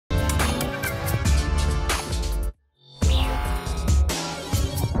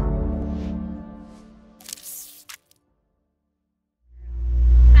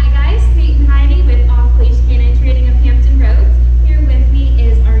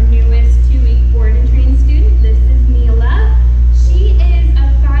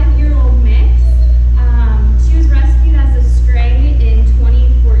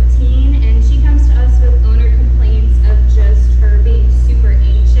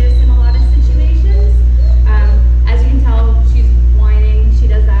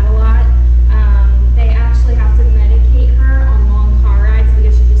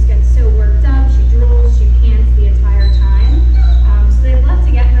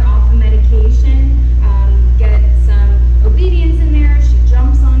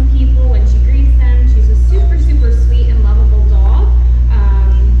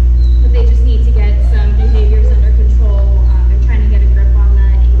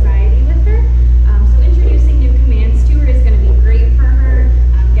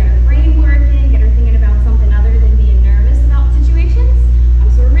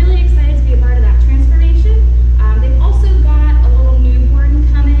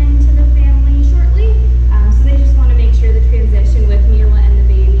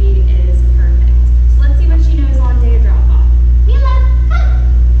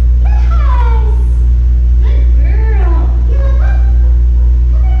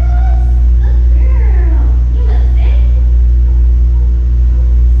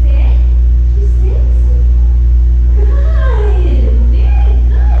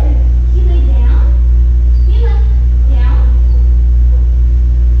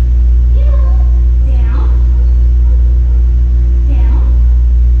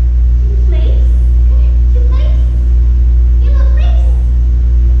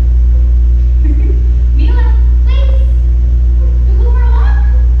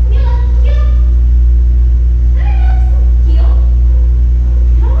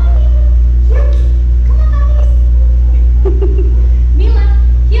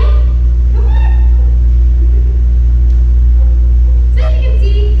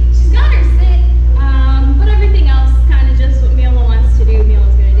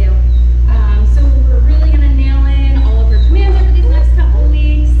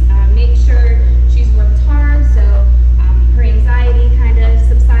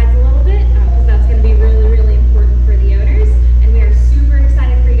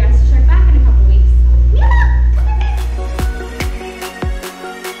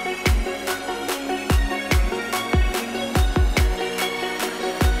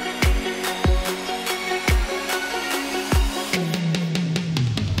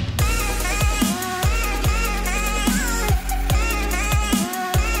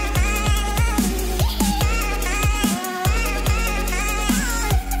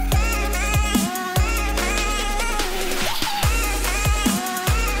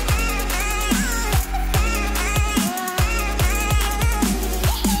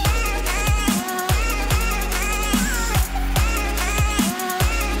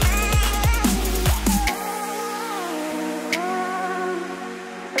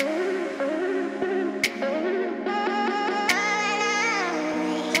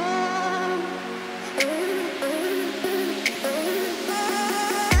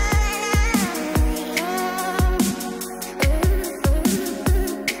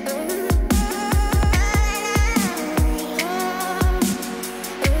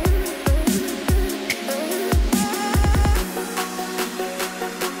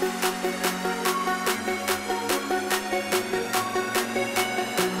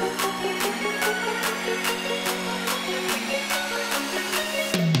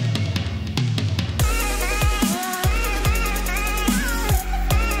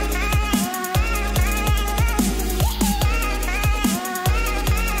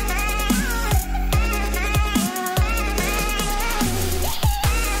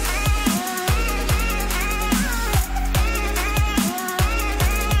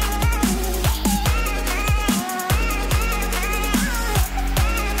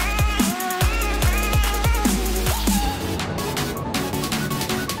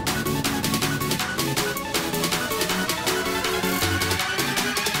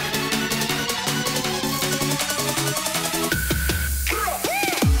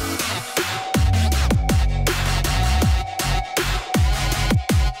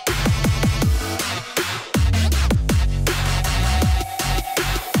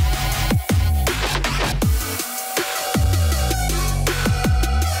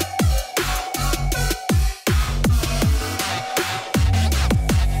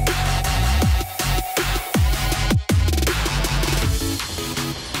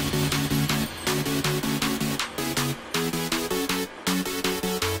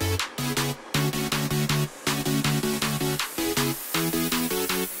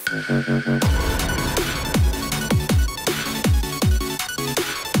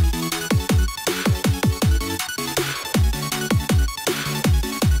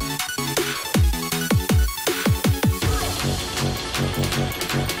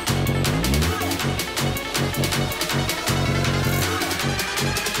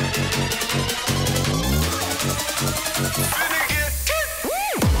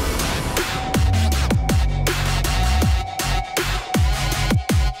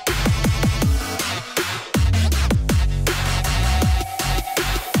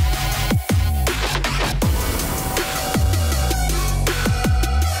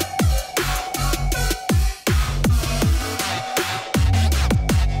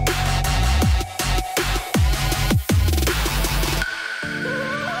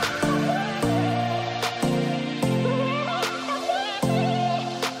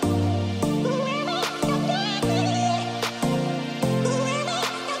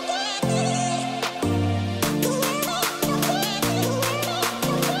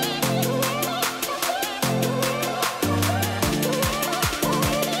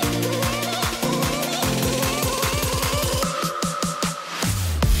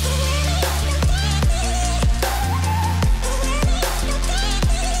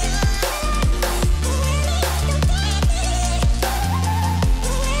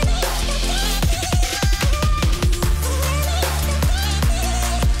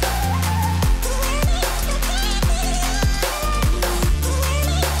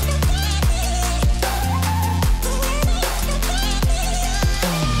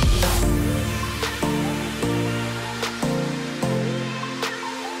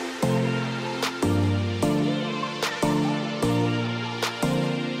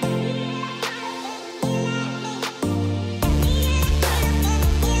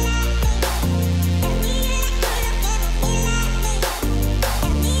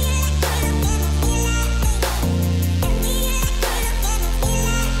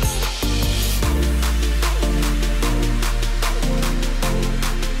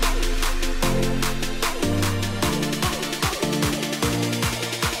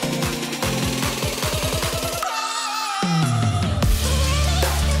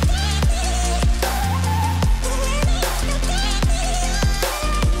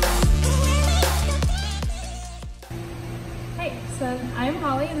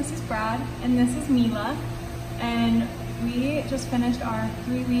this is Mila, and we just finished our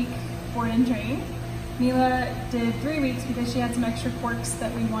 3-week board and train. Mila did 3 weeks because she had some extra quirks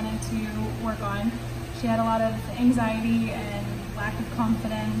that we wanted to work on. She had a lot of anxiety and lack of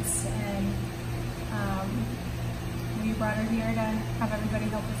confidence, and we brought her here to have everybody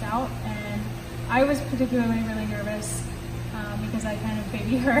help us out. And I was particularly really nervous because I kind of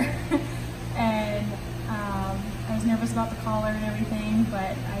baby her, and I was nervous about the collar and everything, but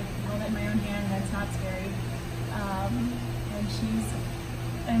I held it in my own hand and it's not scary. And she's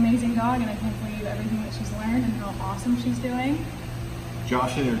an amazing dog, and I can't believe everything that she's learned and how awesome she's doing.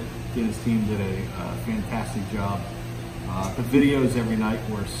 Josh and his team did a fantastic job. The videos every night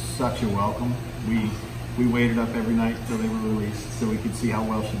were such a welcome. We waited up every night until they were released so we could see how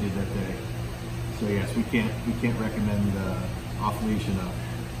well she did that day. So yes, we can't recommend Off-Leash enough.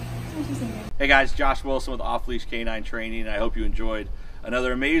 Hey guys, Josh Wilson with Off-Leash Canine Training, and I hope you enjoyed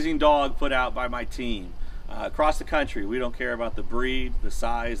another amazing dog put out by my team. Across the country, we don't care about the breed, the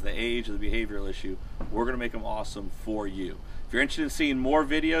size, the age, or the behavioral issue. We're going to make them awesome for you. If you're interested in seeing more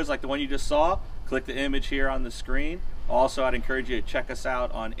videos like the one you just saw, click the image here on the screen. Also, I'd encourage you to check us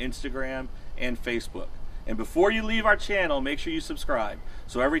out on Instagram and Facebook. And before you leave our channel, make sure you subscribe.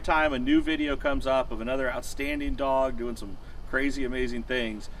 So every time a new video comes up of another outstanding dog doing some crazy, amazing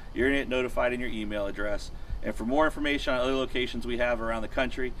things, you're going to get notified in your email address. And for more information on other locations we have around the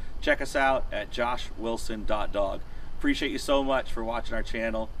country, check us out at joshwilson.dog. Appreciate you so much for watching our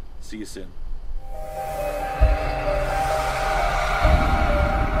channel. See you soon.